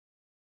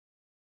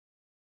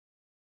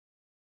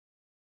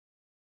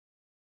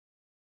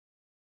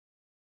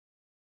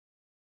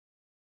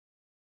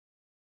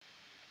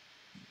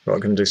Right, I'm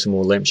going to do some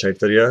more lampshade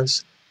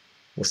videos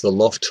with the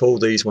Loft tool.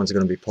 These ones are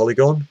going to be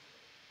Polygon.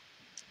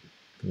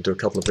 I'm going to do a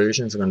couple of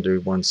versions. I'm going to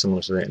do one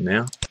similar to that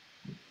now.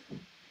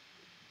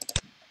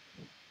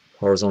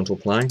 Horizontal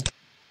plane.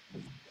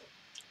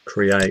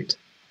 Create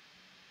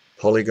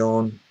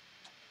Polygon.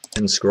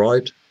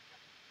 Inscribed.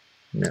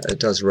 Now it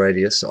does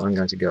radius, so I'm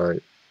going to go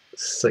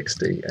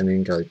 60 and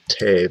then go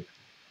tab.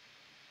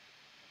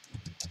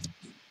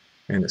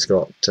 And it's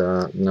got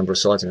the number of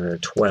sides. I'm going to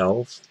go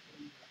 12.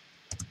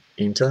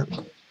 Enter.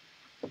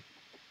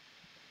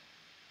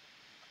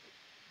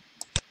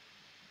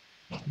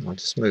 I'll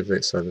just move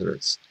that so that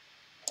it's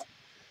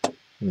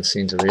in the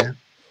center there.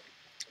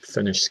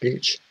 Finish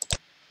sketch.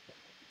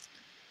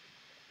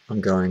 I'm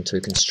going to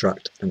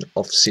construct an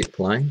offset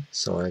plane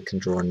so I can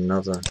draw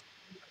another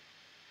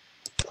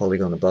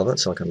polygon above it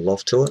so I can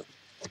loft to it.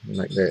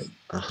 Make that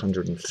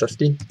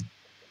 150.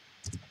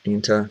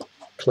 Enter.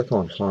 Click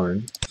on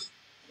home.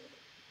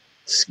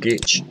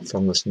 Sketch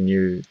from this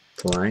new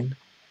plane.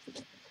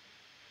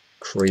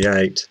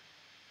 Create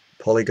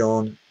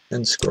polygon.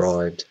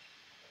 Inscribed.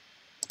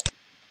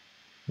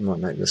 I might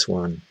make this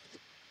one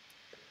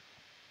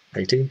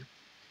 80.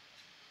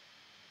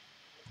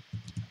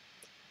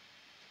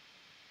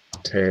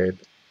 Tab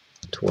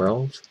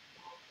 12.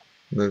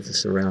 Move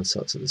this around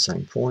so it's at the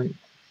same point.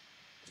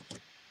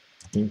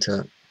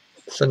 Enter.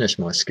 Finish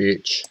my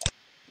sketch.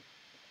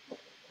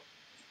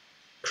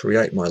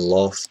 Create my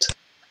loft.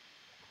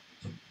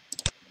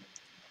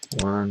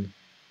 1,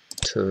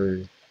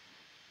 2.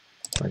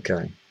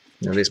 Okay.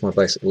 Now there's my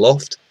basic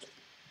loft.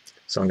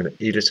 So I'm going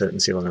to edit it and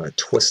see if I'm going to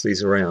twist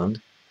these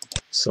around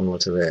similar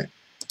to that.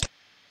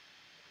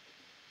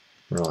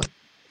 Right.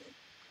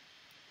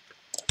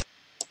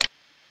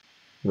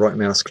 Right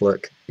mouse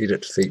click,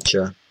 edit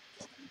feature.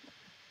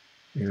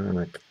 And I'm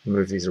going to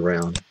move these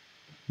around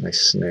and they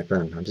snap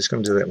in. I'm just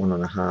going to do that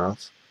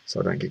 1.5 so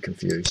I don't get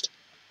confused.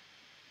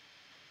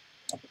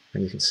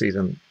 And you can see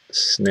them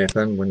snap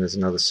in when there's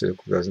another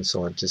circle goes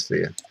inside just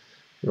there.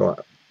 Right.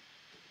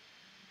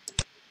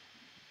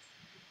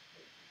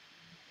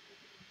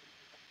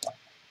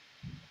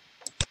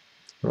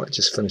 Right,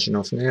 just finishing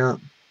off now.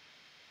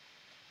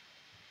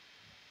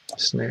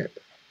 Snap.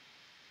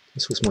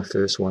 This was my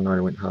first one.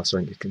 I went half so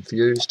I don't get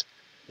confused.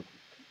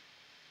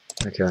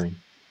 Okay.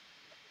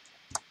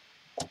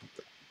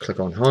 Click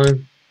on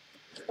home.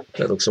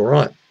 That looks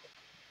alright.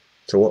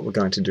 So what we're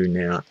going to do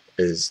now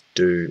is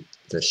do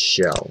the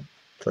shell.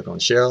 Click on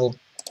shell.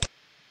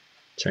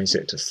 Change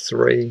that to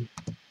 3.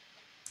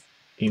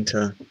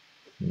 Enter.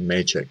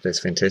 Magic. That's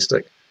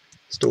fantastic.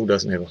 Still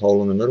doesn't have a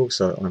hole in the middle,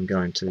 so I'm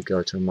going to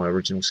go to my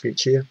original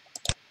sketch here.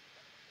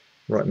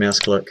 Right mouse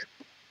click.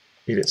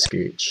 Edit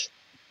sketch.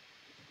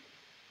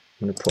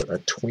 I'm going to put a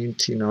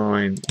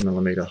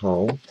 29mm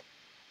hole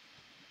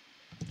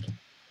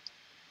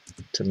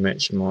to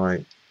match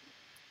my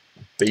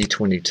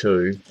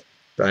B22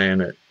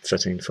 bayonet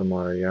fitting for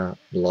my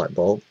light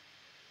bulb.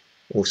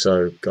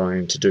 Also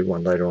going to do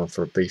one later on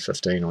for a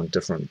B15 on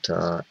different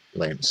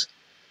lamps.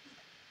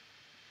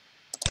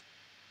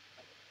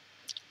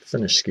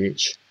 Finish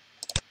sketch.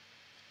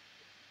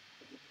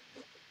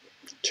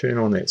 Turn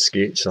on that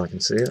sketch so I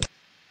can see it.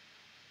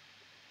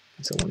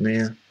 That's that one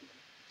there.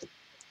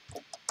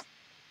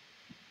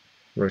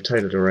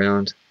 Rotate it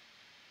around.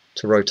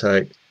 To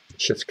rotate,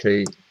 shift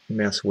key,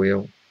 mouse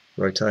wheel,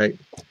 rotate.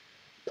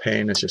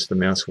 Pan is just the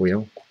mouse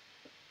wheel.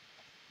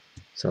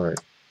 So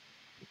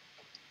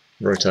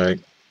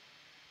rotate,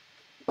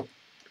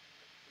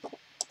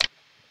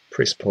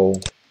 press pull.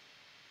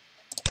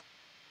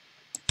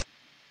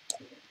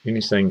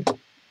 Anything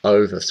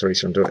over 3,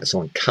 so I'm doing it. It's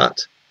on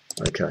cut.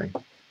 Okay,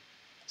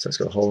 so it's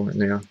got a hole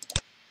in it now.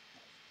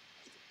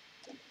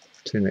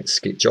 Turn that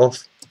sketch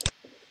off.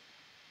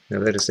 Now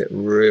that is that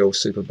real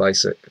super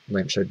basic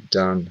lampshade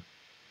done.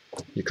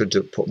 You could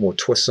put more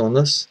twists on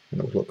this and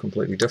it would look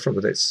completely different,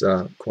 but that's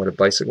quite a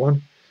basic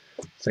one.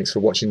 Thanks for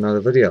watching another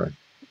video.